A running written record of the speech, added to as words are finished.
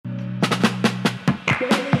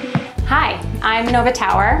Hi, I'm Nova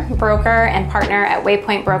Tower, broker and partner at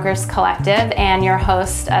Waypoint Brokers Collective and your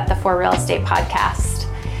host at the For Real Estate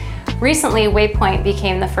podcast. Recently, Waypoint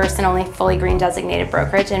became the first and only fully green designated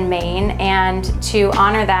brokerage in Maine, and to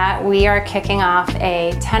honor that, we are kicking off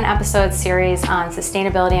a 10-episode series on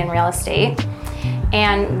sustainability and real estate.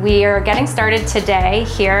 And we are getting started today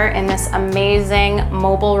here in this amazing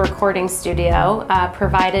mobile recording studio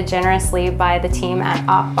provided generously by the team at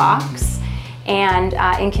OpBox and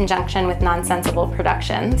in conjunction with Nonsensible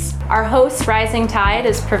Productions. Our host, Rising Tide,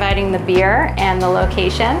 is providing the beer and the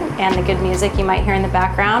location and the good music you might hear in the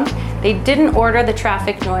background. They didn't order the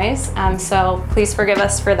traffic noise, so please forgive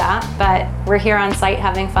us for that, but we're here on site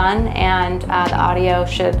having fun, and the audio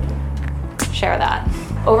should share that.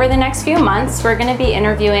 Over the next few months, we're going to be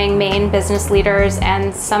interviewing Maine business leaders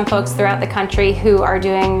and some folks throughout the country who are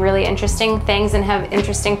doing really interesting things and have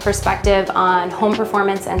interesting perspective on home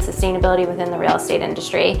performance and sustainability within the real estate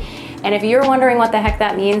industry. And if you're wondering what the heck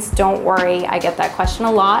that means, don't worry. I get that question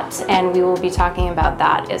a lot, and we will be talking about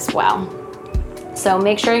that as well. So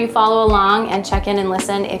make sure you follow along and check in and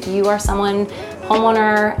listen if you are someone,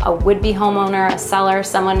 homeowner, a would-be homeowner, a seller,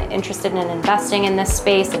 someone interested in investing in this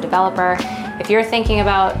space, a developer. If you're thinking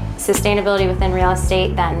about sustainability within real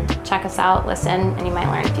estate, then check us out, listen, and you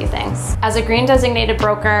might learn a few things. As a green designated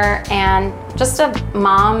broker and just a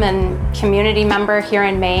mom and community member here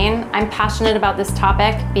in Maine, I'm passionate about this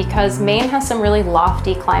topic because Maine has some really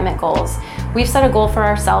lofty climate goals. We've set a goal for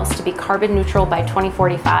ourselves to be carbon neutral by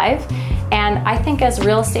 2045. And I think as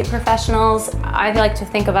real estate professionals, I like to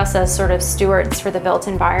think of us as sort of stewards for the built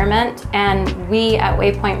environment. And we at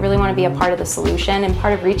Waypoint really want to be a part of the solution and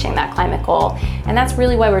part of reaching that climate goal. And that's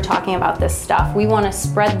really why we're talking about this stuff. We want to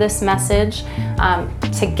spread this message.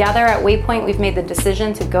 Together at Waypoint, we've made the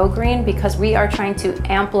decision to go green because we are trying to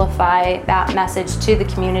amplify that message to the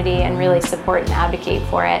community and really support and advocate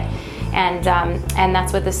for it. And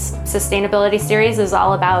that's what this sustainability series is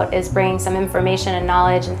all about, is bringing some information and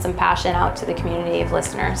knowledge and some passion out to the community of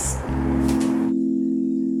listeners.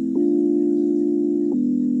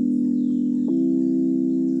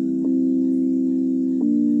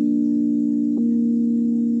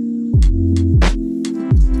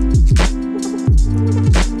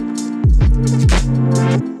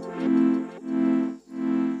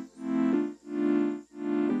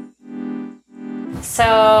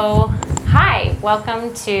 So, hi,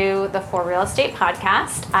 welcome to the For Real Estate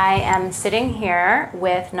podcast. I am sitting here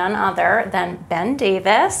with none other than Ben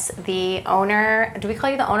Davis, the owner. Do we call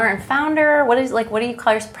you the owner and founder? What do you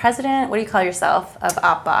call yourself? President? What do you call yourself of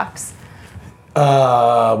OpBox?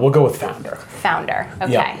 We'll go with founder. Founder,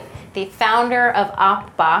 okay. Yeah. The founder of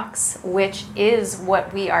OpBox, which is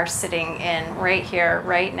what we are sitting in right here,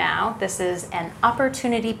 right now. This is an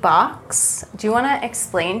opportunity box. Do you want to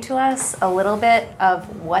explain to us a little bit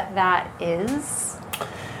of what that is?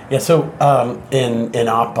 Yeah, so in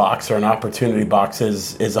OpBox, or an opportunity box,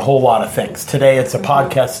 is a whole lot of things. Today it's a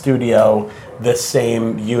podcast studio. This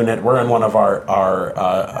same unit, we're in one of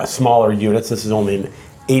our smaller units. This is only an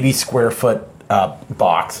 80 square foot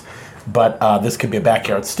box. But this could be a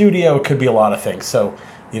backyard studio. It could be a lot of things. So,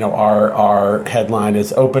 our headline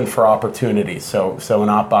is open for opportunity. So an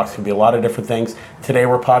OpBox can be a lot of different things. Today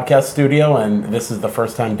we're podcast studio, and this is the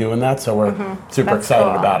first time doing that. So we're super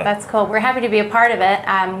excited about it. That's cool. We're happy to be a part of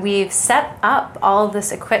it. We've set up all of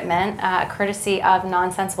this equipment courtesy of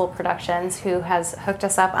Nonsensible Productions, who has hooked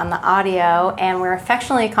us up on the audio, and we're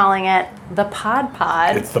affectionately calling it the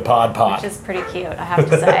Pod. It's the Pod. Which is pretty cute, I have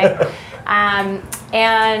to say.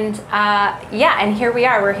 And here we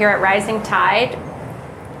are. We're here at Rising Tide,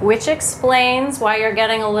 which explains why you're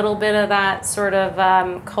getting a little bit of that sort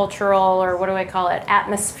of cultural, or what do I call it,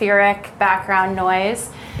 atmospheric background noise.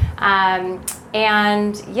 I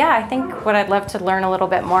think what I'd love to learn a little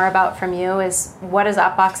bit more about from you is what is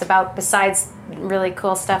OpBox about besides really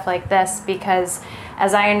cool stuff like this, because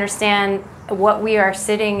as I understand, what we are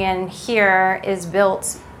sitting in here is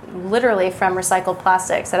built literally from recycled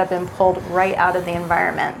plastics that have been pulled right out of the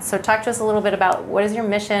environment. So talk to us a little bit about what is your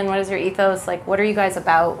mission, what is your ethos, like what are you guys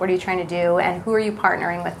about, what are you trying to do, and who are you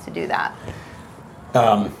partnering with to do that?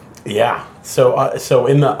 So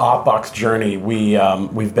in the OpBox journey,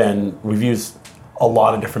 we've used a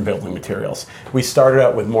lot of different building materials. We started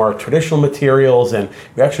out with more traditional materials, and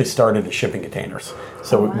we actually started in shipping containers.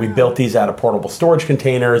 So we built these out of portable storage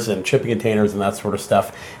containers and shipping containers and that sort of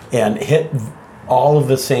stuff, and hit all of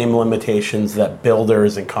the same limitations that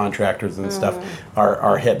builders and contractors and stuff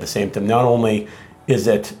are hit the same time. Not only does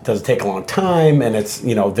it take a long time, and it's,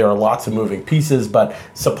 there are lots of moving pieces, but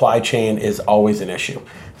supply chain is always an issue.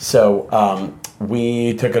 So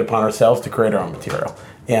we took it upon ourselves to create our own material,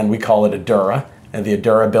 and we call it a Dura. and the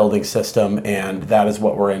Adura building system, and that is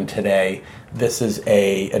what we're in today. This is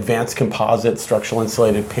a advanced composite structural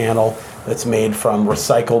insulated panel that's made from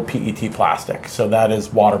recycled PET plastic. So that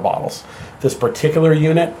is water bottles. This particular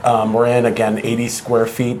unit, we're in, again, 80 square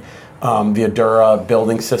feet. The Adura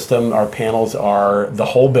building system, our panels are the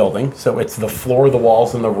whole building. So it's the floor, the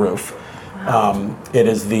walls, and the roof. It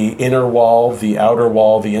is the inner wall, the outer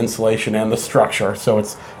wall, the insulation, and the structure. So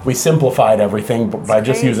we simplified everything by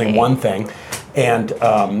just using one thing. And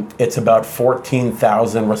it's about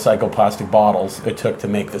 14,000 recycled plastic bottles it took to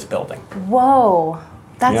make this building. Whoa,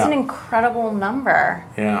 that's an incredible number.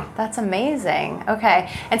 Yeah. That's amazing. Okay,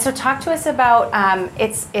 and so talk to us about,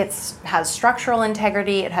 it has structural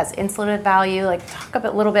integrity, it has insulative value. Like, talk a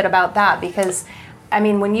little bit about that, because I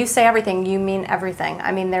mean, when you say everything, you mean everything.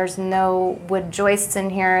 I mean, there's no wood joists in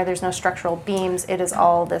here, there's no structural beams, it is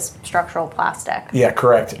all this structural plastic. Yeah,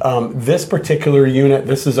 correct. This particular unit,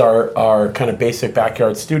 this is our kind of basic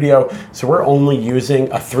backyard studio, so we're only using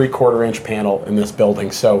a 3/4 inch panel in this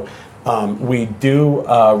building. So we do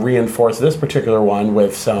reinforce this particular one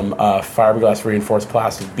with some fiberglass reinforced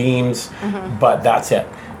plastic beams, but that's it.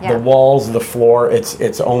 Yeah. The walls, the floor,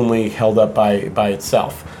 it's only held up by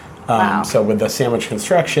itself. Wow. So with the sandwich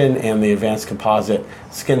construction and the advanced composite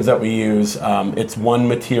skins that we use, it's one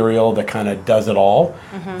material that kind of does it all,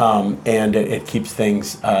 and it keeps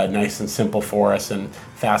things nice and simple for us, and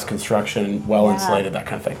fast construction, well insulated, that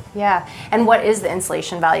kind of thing. Yeah. And what is the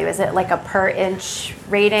insulation value? Is it like a per inch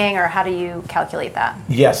rating, or how do you calculate that?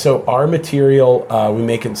 Yeah, so our material, we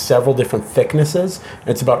make in several different thicknesses.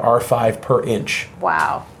 It's about R5 per inch.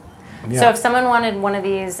 Wow. Yeah. So if someone wanted one of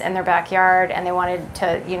these in their backyard and they wanted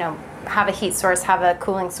to, have a heat source, have a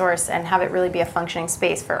cooling source, and have it really be a functioning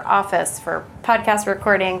space for office, for podcast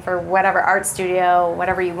recording, for whatever, art studio,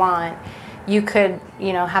 whatever you want, you could,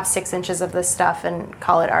 have 6 inches of this stuff and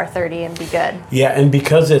call it R30 and be good. Yeah, and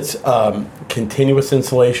because it's continuous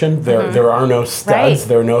insulation, there are no studs,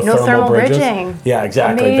 there are no thermal bridges. Bridging. Yeah,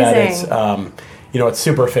 exactly. Amazing. That it's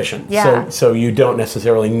super efficient. Yeah. So you don't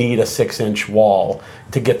necessarily need a 6-inch wall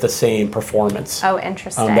to get the same performance. Oh,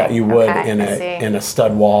 interesting. That you would in a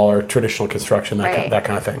stud wall or traditional construction, that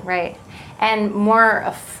kind of thing. Right. And more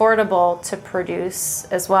affordable to produce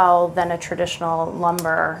as well than a traditional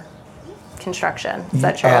lumber construction. Is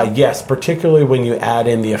that true? Yes, particularly when you add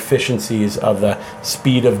in the efficiencies of the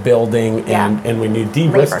speed of building and when you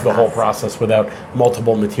de-risk the whole process without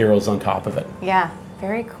multiple materials on top of it. Yeah,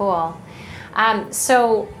 very cool.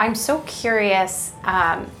 So I'm so curious,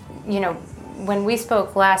 when we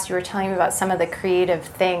spoke last, you were telling me about some of the creative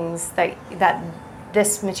things that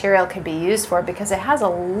this material could be used for, because it has a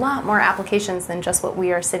lot more applications than just what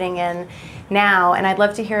we are sitting in now. And I'd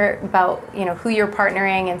love to hear about, who you're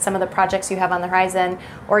partnering and some of the projects you have on the horizon,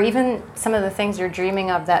 or even some of the things you're dreaming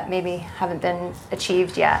of that maybe haven't been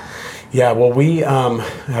achieved yet. Yeah, well, we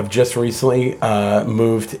have just recently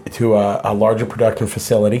moved to a larger production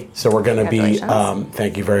facility. So we're going to be,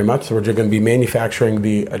 thank you very much. So we're going to be manufacturing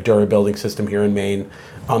the Adura building system here in Maine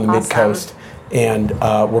on the Mid-Coast. And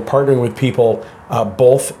we're partnering with people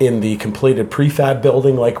both in the completed prefab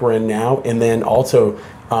building like we're in now, and then also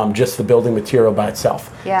just the building material by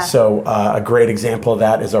itself. Yeah. So a great example of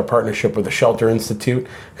that is our partnership with the Shelter Institute,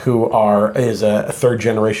 who is a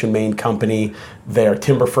third-generation Maine company. They are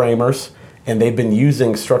timber framers, and they've been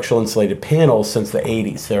using structural insulated panels since the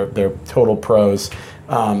 80s. They're total pros.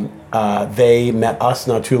 They met us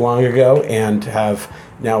not too long ago and have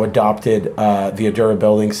now adopted the Adura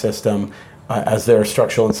building system as their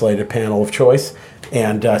structural insulated panel of choice.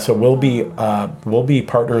 And so we'll be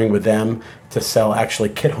partnering with them to sell actually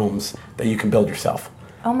kit homes that you can build yourself.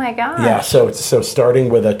 Oh my gosh. Yeah, so starting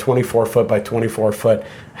with a 24-foot by 24-foot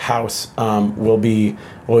house, we'll be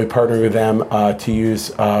partnering with them to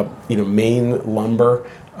use Maine lumber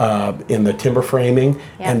in the timber framing,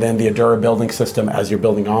 and then the Adura building system as your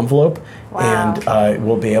building envelope. Wow. And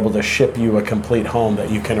we'll be able to ship you a complete home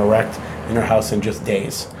that you can erect in your house in just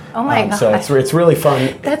days. Oh my gosh. So it's really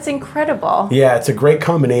fun. That's incredible. Yeah, it's a great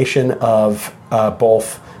combination of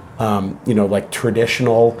both like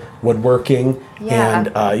traditional woodworking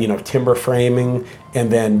and timber framing,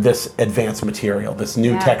 and then this advanced material, this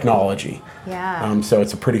new technology. Yeah. So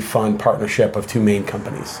it's a pretty fun partnership of two Maine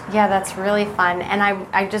companies. Yeah, that's really fun. And I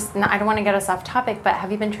don't want to get us off topic, but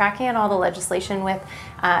have you been tracking at all the legislation with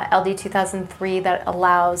LD 2003 that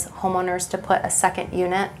allows homeowners to put a second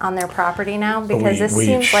unit on their property now? Because this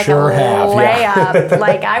seems like a layup.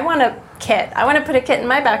 Like, I want to put a kit in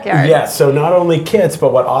my backyard. Yeah, so not only kits,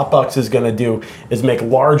 but what OpBox is going to do is make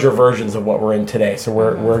larger versions of what we're in today. So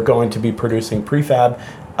we're going to be producing prefab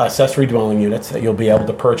accessory dwelling units that you'll be able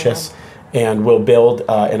to purchase and we'll build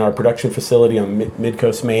in our production facility on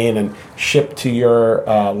Midcoast, Maine, and ship to your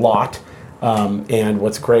lot. And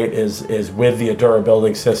what's great is with the Adura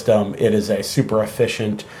building system, it is a super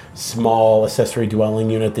efficient, small accessory dwelling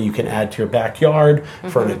unit that you can add to your backyard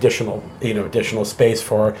for an additional space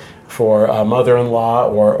for a mother-in-law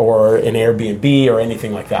or an Airbnb or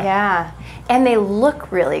anything like that. Yeah, and they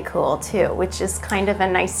look really cool too, which is kind of a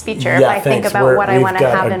nice feature if Yeah, I think about what I want to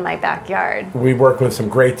have in my backyard. We work with some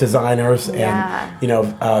great designers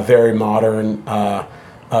and very modern.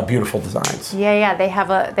 Beautiful designs. Yeah. They have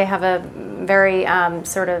a very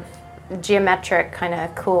sort of geometric kind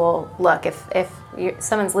of cool look. If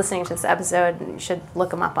someone's listening to this episode, you should look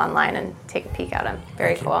them up online and take a peek at them.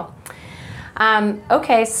 Very cool.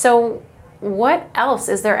 Okay, so what else?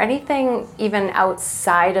 Is there anything even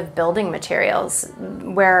outside of building materials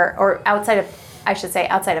outside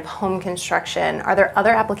of home construction? Are there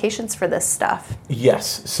other applications for this stuff?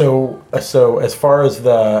 Yes. So as far as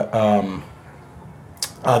the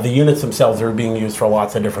units themselves are being used for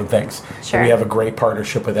lots of different things. Sure. We have a great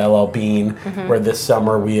partnership with LL Bean, where this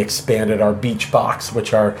summer we expanded our Beach Box,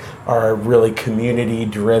 which are really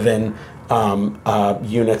community-driven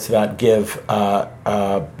units that give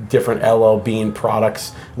different LL Bean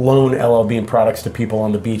products, loan LL Bean products to people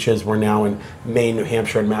on the beaches. We're now in Maine, New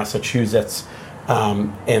Hampshire, and Massachusetts,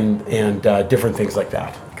 and different things like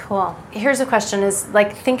that. Cool. Here's a question, is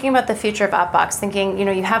like thinking about the future of OpBox, thinking,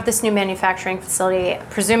 you have this new manufacturing facility,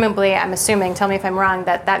 presumably, I'm assuming, tell me if I'm wrong,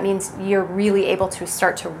 that means you're really able to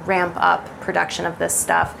start to ramp up production of this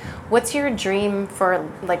stuff. What's your dream for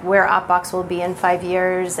like where OpBox will be in 5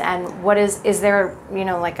 years, and is there,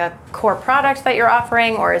 like a core product that you're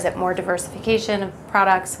offering, or is it more diversification of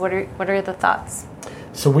products? What are the thoughts?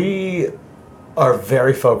 So we are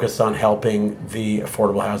very focused on helping the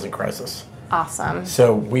affordable housing crisis. Awesome.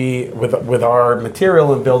 So we, with our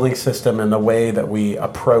material and building system and the way that we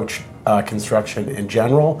approach construction in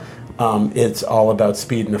general, it's all about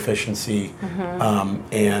speed and efficiency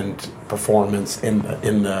and performance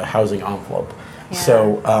in the housing envelope. Yeah.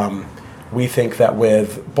 So we think that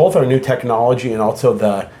with both our new technology and also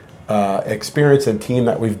the experience and team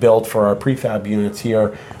that we've built for our prefab units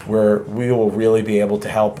here, where we will really be able to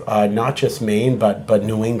help not just Maine but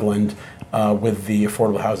New England with the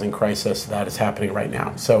affordable housing crisis that is happening right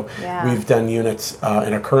now. So we've done units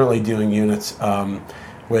and are currently doing units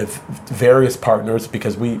with various partners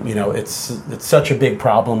because it's such a big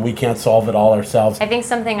problem. We can't solve it all ourselves. I think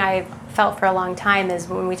something I've felt for a long time is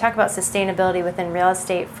when we talk about sustainability within real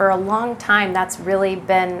estate, for a long time that's really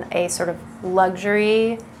been a sort of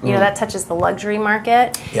luxury, that touches the luxury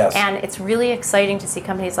market. Yes. And it's really exciting to see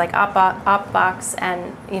companies like OpBox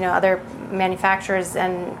and other manufacturers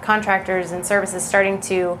and contractors and services starting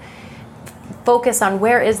to focus on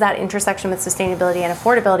where is that intersection with sustainability and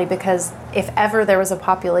affordability, because if ever there was a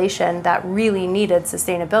population that really needed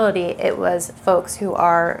sustainability, it was folks who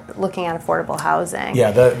are looking at affordable housing.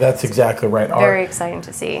 Yeah, that's exactly right. Very exciting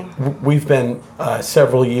to see. We've been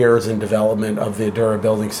several years in development of the Adura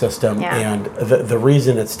building system, and the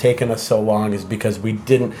reason it's taken us so long is because we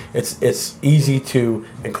didn't. It's easy to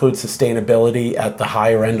include sustainability at the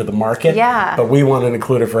higher end of the market, but we want to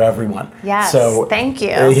include it for everyone. Yes, so thank you.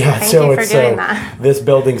 Thank you for doing that. This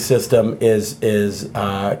building system is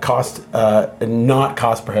not cost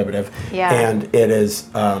prohibitive, and it is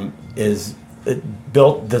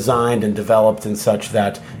built, designed, and developed in such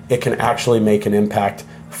that it can actually make an impact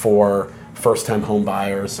for first-time home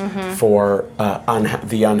buyers, for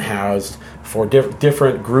the unhoused, for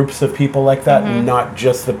different groups of people like that, not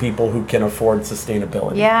just the people who can afford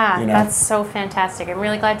sustainability. Yeah, that's so fantastic. I'm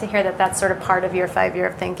really glad to hear that that's sort of part of your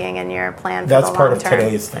 5-year thinking and your plan for the long term. That's part of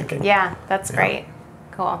today's thinking. Yeah, that's great.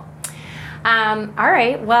 Cool. All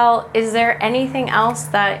right. Well, is there anything else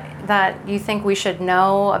that you think we should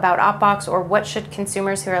know about OpBox, or what should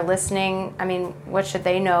consumers who are listening, what should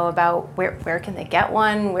they know about where can they get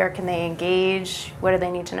one? Where can they engage? What do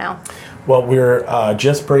they need to know? Well, we're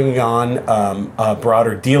just bringing on a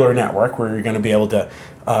broader dealer network where you're going to be able to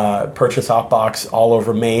purchase OpBox all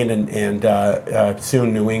over Maine and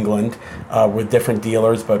soon New England with different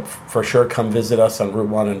dealers, but for sure come visit us on Route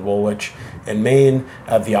 1 in Woolwich in Maine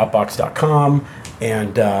at theopbox.com,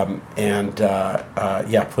 and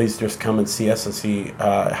please just come and see us and see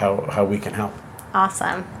how we can help.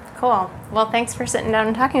 Awesome. Cool. Well, thanks for sitting down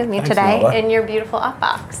and talking with me Thanks, Nola. in your beautiful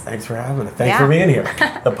OpBox. Thanks for having it. Thanks for being here.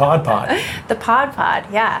 The Pod. The Pod,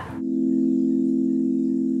 yeah.